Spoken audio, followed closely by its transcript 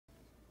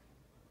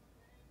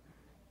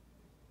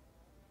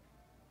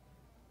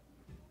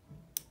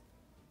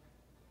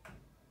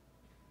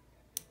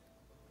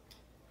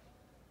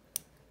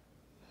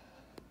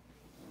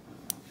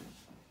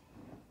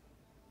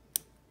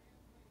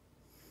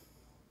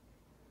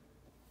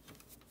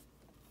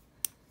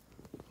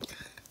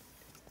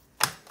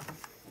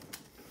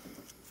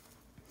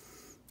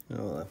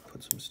Oh, I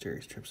put some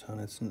steri strips on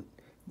it.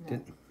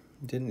 No.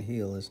 Didn't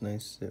heal as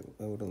nice.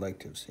 I would have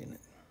liked to have seen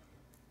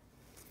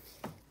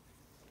it.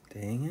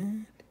 Dang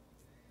it.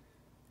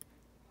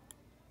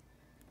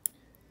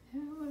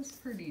 It was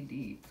pretty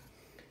deep.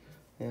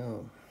 Yeah,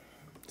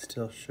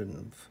 still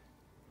shouldn't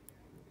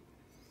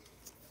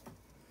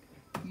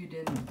have. You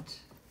didn't.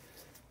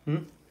 Hmm?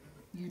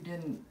 You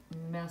didn't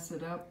mess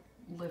it up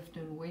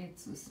lifting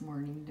weights this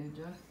morning, did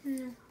you?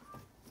 No.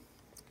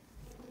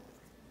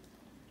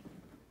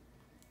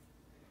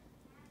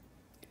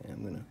 Okay,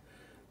 I'm gonna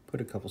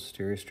put a couple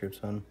steri strips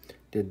on.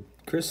 Did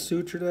Chris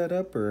suture that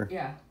up or?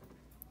 Yeah.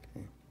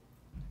 Okay.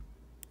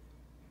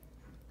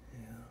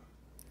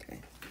 Yeah. Okay.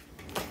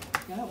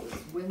 Yeah, it was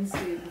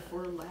Wednesday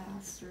before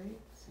last, right?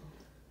 So.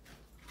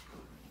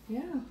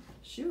 Yeah.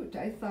 Shoot,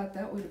 I thought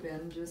that would have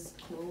been just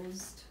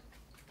closed.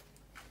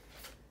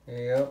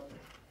 Yep.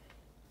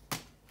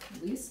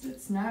 At least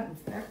it's not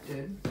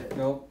infected, but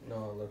Nope.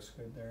 No, it looks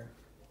good there.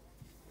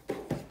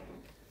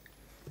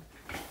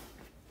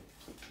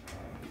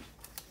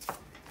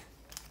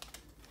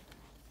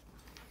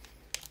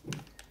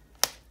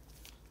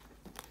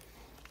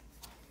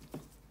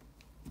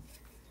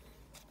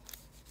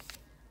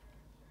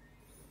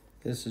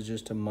 This is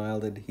just a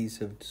mild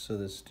adhesive so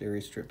the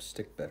steri strips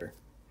stick better.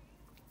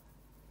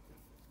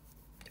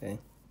 Okay.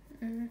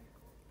 Mm-hmm.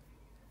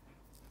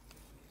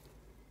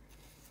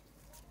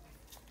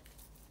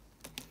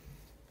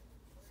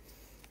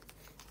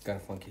 Got a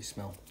funky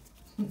smell.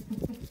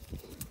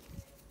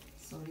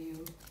 so do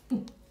you.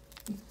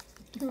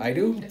 I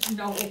do?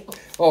 No.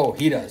 Oh,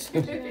 he does. I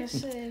was gonna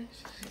say.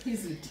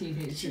 He's a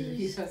teenager.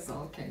 He Jeez. has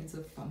all kinds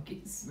of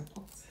funky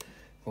smells.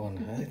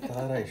 Going, I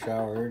thought I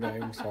showered.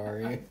 I'm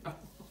sorry.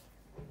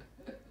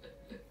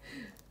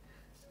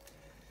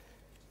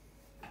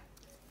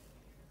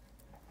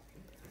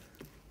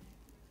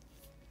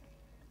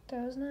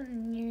 That was not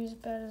near as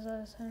bad as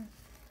last time.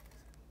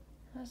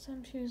 Last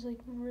time she was like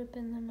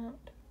ripping them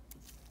out.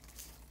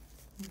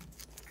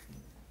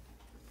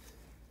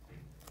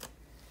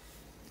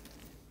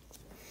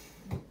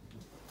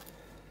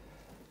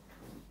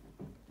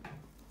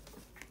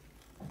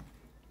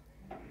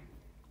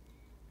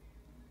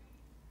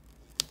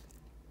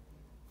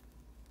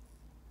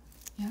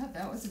 Yeah,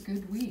 that was a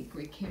good week.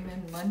 We came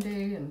in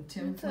Monday and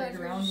Tim I thought played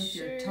for around with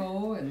your sure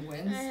toe, and I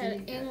Wednesday had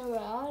you got,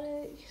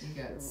 antibiotics.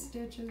 you got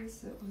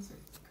stitches. It was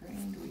a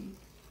grand week.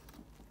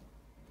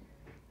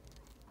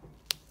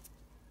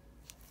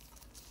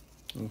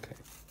 Okay.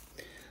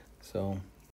 So